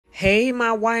Hey,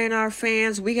 my YNR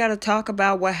fans, we got to talk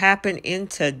about what happened in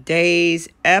today's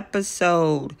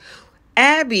episode.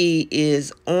 Abby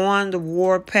is on the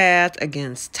warpath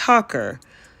against Tucker.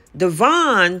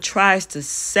 Devon tries to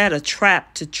set a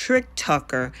trap to trick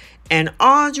Tucker, and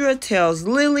Audra tells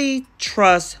Lily,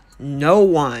 trust no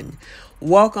one.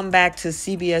 Welcome back to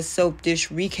CBS Soap Dish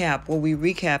Recap, where we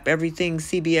recap everything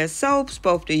CBS soaps,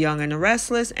 both the young and the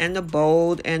restless, and the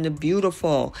bold and the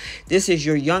beautiful. This is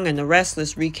your Young and the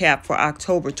Restless recap for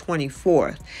October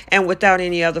 24th. And without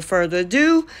any other further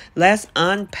ado, let's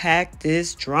unpack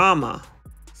this drama.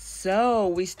 So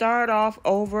we start off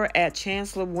over at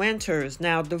Chancellor Winters.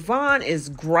 Now, Devon is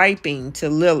griping to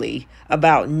Lily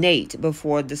about Nate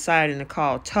before deciding to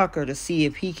call Tucker to see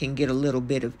if he can get a little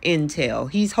bit of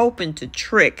intel. He's hoping to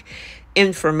trick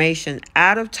information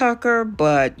out of Tucker,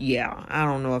 but yeah, I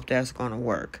don't know if that's going to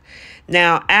work.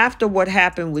 Now, after what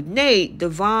happened with Nate,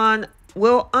 Devon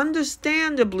will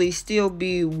understandably still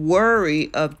be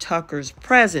worried of Tucker's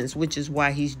presence, which is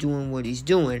why he's doing what he's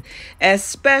doing,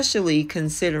 especially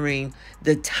considering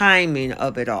the timing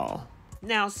of it all.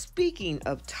 Now, speaking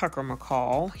of Tucker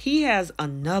McCall, he has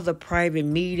another private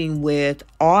meeting with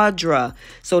Audra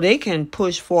so they can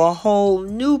push for a whole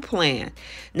new plan.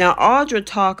 Now, Audra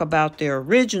talked about their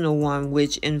original one,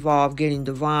 which involved getting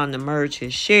Devon to merge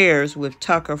his shares with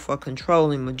Tucker for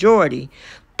controlling majority.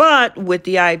 But with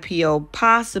the IPO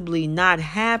possibly not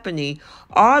happening,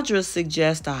 Audra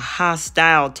suggests a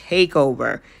hostile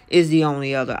takeover is the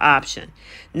only other option.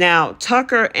 Now,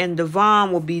 Tucker and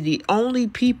Devon will be the only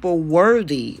people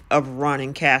worthy of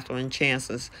running Catherine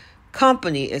Chancellor's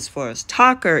company as far as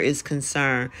Tucker is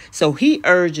concerned. So he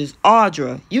urges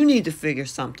Audra, you need to figure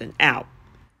something out.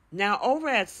 Now, over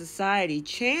at Society,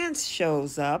 Chance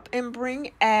shows up and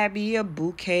bring Abby a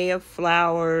bouquet of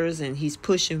flowers, and he's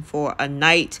pushing for a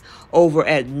night over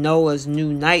at Noah's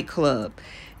new nightclub.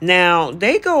 Now,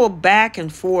 they go back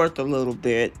and forth a little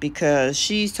bit because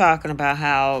she's talking about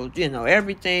how,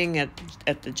 everything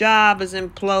at the job is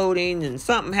imploding and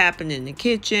something happened in the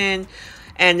kitchen.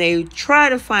 And they try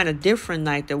to find a different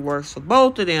night that works for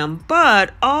both of them.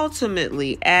 But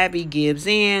ultimately, Abby gives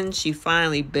in. She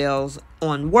finally bails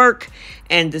on work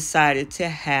and decided to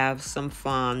have some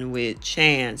fun with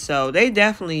Chance. So they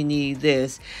definitely need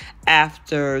this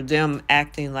after them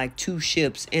acting like two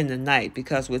ships in the night.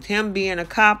 Because with him being a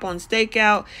cop on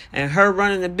stakeout and her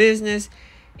running the business,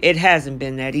 it hasn't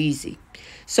been that easy.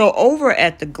 So over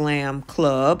at the Glam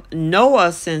Club,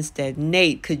 Noah sensed that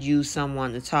Nate could use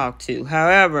someone to talk to.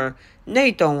 However,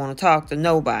 Nate don't want to talk to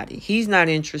nobody. He's not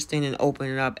interested in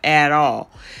opening up at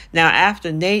all. Now,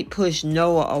 after Nate pushed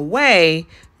Noah away,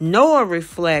 Noah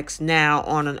reflects now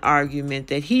on an argument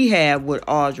that he had with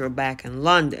Audra back in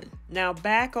London. Now,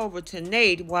 back over to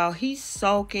Nate, while he's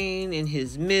sulking in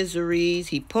his miseries,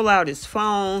 he pull out his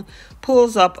phone,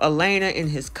 pulls up Elena in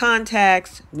his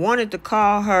contacts, wanted to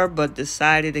call her, but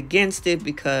decided against it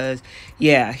because,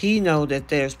 he know that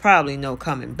there's probably no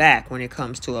coming back when it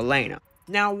comes to Elena.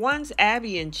 Now, once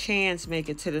Abby and Chance make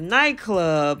it to the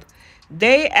nightclub,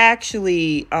 they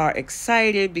actually are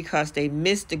excited because they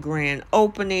missed the grand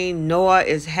opening. Noah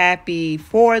is happy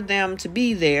for them to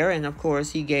be there. And of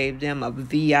course, he gave them a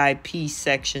VIP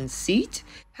section seat.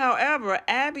 However,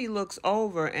 Abby looks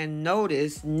over and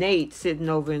noticed Nate sitting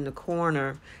over in the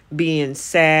corner being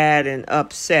sad and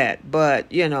upset.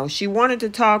 But, she wanted to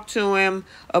talk to him.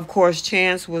 Of course,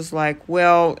 Chance was like,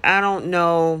 well, I don't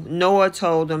know. Noah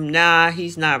told him, nah,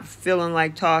 he's not feeling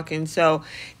like talking. So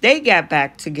they got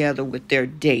back together with their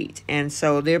date. And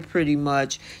so they're pretty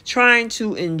much trying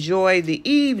to enjoy the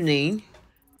evening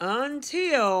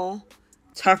until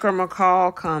Tucker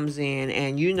McCall comes in,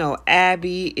 and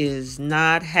Abby is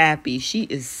not happy. She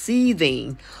is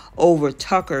seething over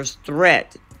Tucker's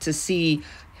threat to see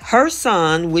her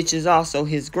son, which is also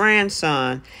his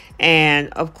grandson. And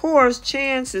of course,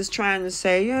 Chance is trying to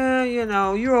say,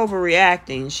 you're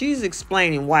overreacting. She's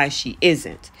explaining why she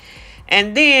isn't.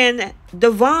 And then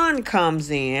Devon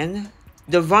comes in.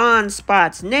 Devon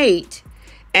spots Nate.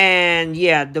 And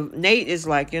Nate is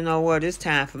like, you know what, it's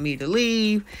time for me to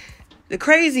leave. The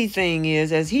crazy thing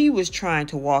is, as he was trying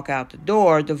to walk out the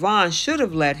door, Devon should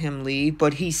have let him leave,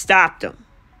 but he stopped him,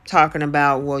 talking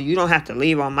about, well, you don't have to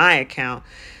leave on my account.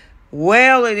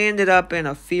 Well, it ended up in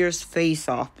a fierce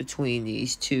face-off between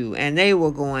these two, and they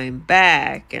were going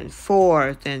back and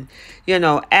forth. And,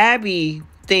 Abby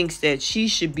thinks that she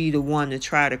should be the one to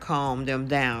try to calm them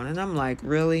down. And I'm like,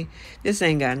 really? This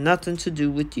ain't got nothing to do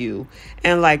with you.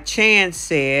 And like Chance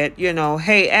said,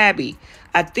 hey, Abby,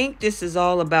 I think this is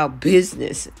all about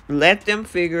business. Let them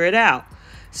figure it out.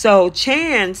 So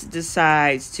Chance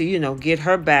decides to, get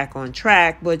her back on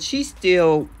track, but she's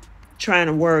still trying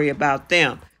to worry about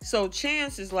them. So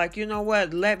Chance is like, you know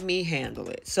what, let me handle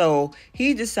it. So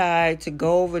he decided to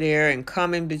go over there and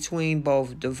come in between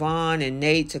both Devon and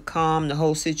Nate to calm the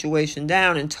whole situation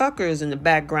down. And Tucker is in the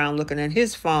background looking at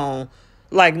his phone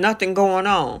like nothing going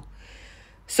on.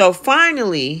 So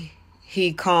finally,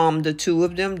 he calmed the two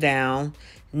of them down.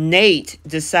 Nate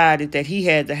decided that he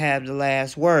had to have the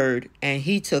last word, and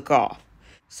he took off.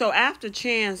 So after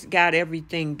Chance got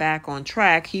everything back on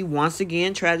track, he once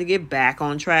again tried to get back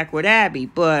on track with Abby.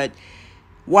 But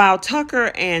while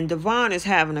Tucker and Devon is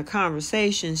having a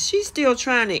conversation, she's still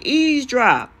trying to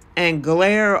eavesdrop and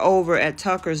glare over at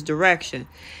Tucker's direction.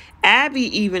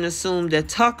 Abby even assumed that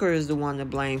Tucker is the one to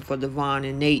blame for Devon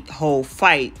and Nate's whole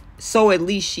fight. So at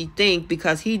least she think,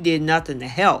 because he did nothing to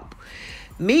help.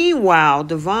 Meanwhile,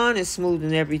 Devon is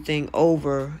smoothing everything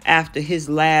over after his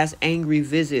last angry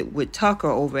visit with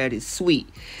Tucker over at his suite.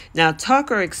 Now,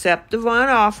 Tucker accepts Devon's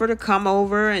offer to come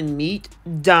over and meet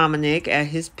Dominic at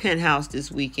his penthouse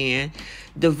this weekend.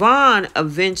 Devon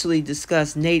eventually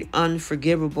discussed Nate's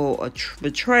unforgivable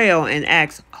betrayal and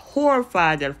acts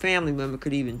horrified that a family member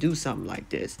could even do something like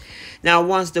this. Now,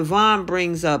 once Devon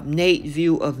brings up Nate's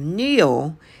view of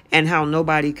Neil and how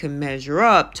nobody can measure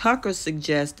up, Tucker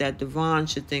suggests that Devon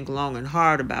should think long and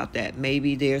hard about that.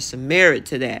 Maybe there's some merit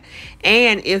to that.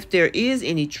 And if there is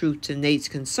any truth to Nate's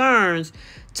concerns,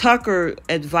 Tucker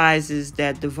advises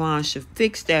that Devon should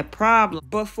fix that problem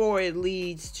before it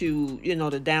leads to,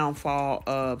 the downfall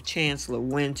of Chancellor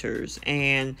Winters.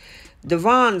 And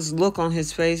Devon's look on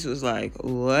his face was like,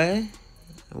 what?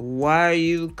 Why are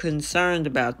you concerned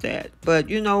about that? But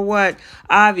you know what?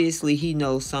 Obviously, he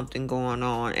knows something going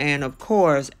on. And of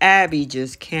course, Abby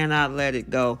just cannot let it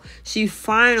go. She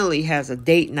finally has a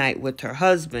date night with her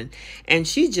husband, and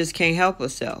she just can't help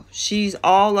herself. She's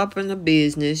all up in the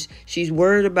business. She's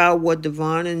worried about what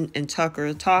Devon and Tucker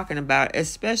are talking about,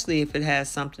 especially if it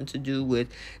has something to do with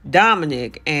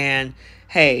Dominic. And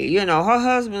hey, her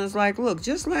husband is like, look,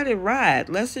 just let it ride.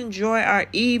 Let's enjoy our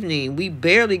evening. We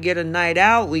barely get a night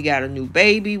out. We got a new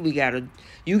baby.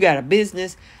 You got a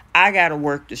business. I got to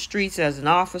work the streets as an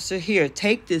officer. Here,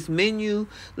 take this menu.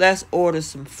 Let's order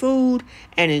some food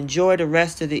and enjoy the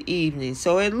rest of the evening.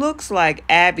 So it looks like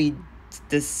Abby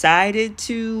decided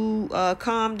to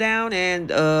calm down, and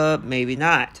maybe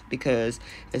not, because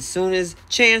as soon as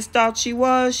Chance thought she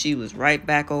was right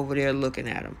back over there looking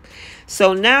at him.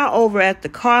 So now over at the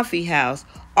coffee house,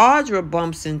 Audra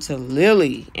bumps into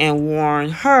Lily and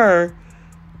warns her,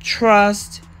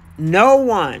 trust no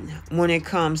one when it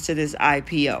comes to this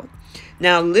IPO.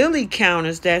 Now, Lily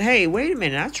counters that, hey, wait a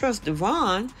minute, I trust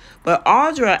Devon. But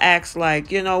Audra acts like,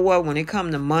 you know what, when it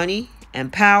comes to money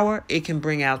and power, it can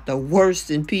bring out the worst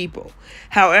in people.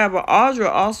 However, Audra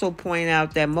also pointed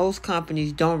out that most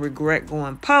companies don't regret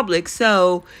going public,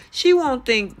 so she won't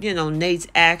think, Nate's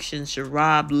actions should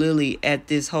rob Lily at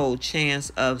this whole chance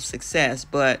of success.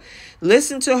 But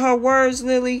listen to her words,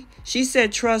 Lily. She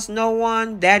said trust no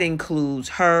one. That includes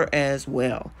her as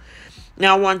well.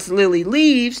 Now, once Lily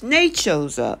leaves, Nate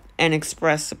shows up and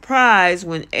expressed surprise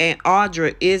when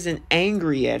Audra isn't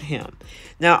angry at him.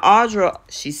 Now, Audra,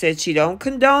 she said she don't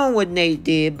condone what Nate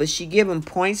did, but she give him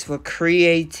points for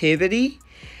creativity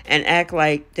and act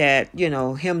like that,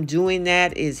 him doing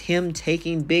that is him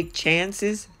taking big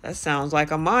chances. That sounds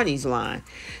like Amani's line.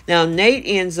 Now, Nate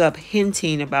ends up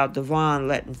hinting about Devon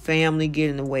letting family get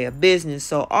in the way of business.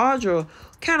 So Audra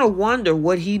kind of wonder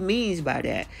what he means by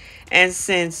that. And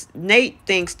since Nate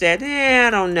thinks that, I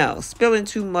don't know, spilling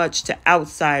too much to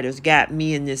outsiders got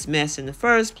me in this mess in the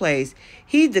first place,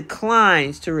 he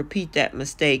declines to repeat that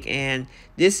mistake, and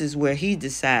this is where he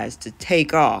decides to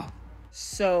take off.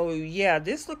 So, yeah,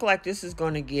 this looks like this is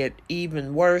going to get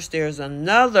even worse. There's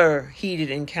another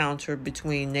heated encounter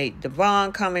between Nate and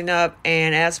Devon coming up,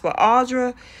 and as for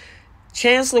Audra,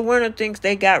 Chancellor Winter thinks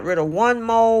they got rid of one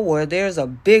mole where there's a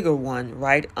bigger one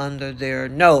right under their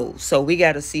nose. So we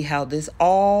got to see how this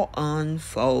all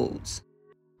unfolds.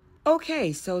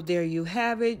 Okay, so there you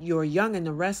have it, your Young and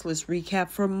the Restless recap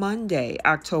for Monday,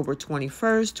 October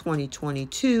 21st,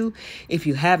 2022. If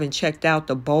you haven't checked out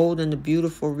the Bold and the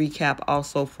Beautiful recap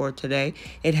also for today,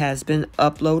 it has been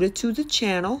uploaded to the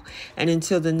channel. And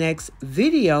until the next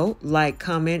video, like,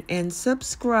 comment, and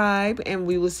subscribe, and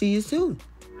we will see you soon.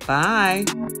 Bye.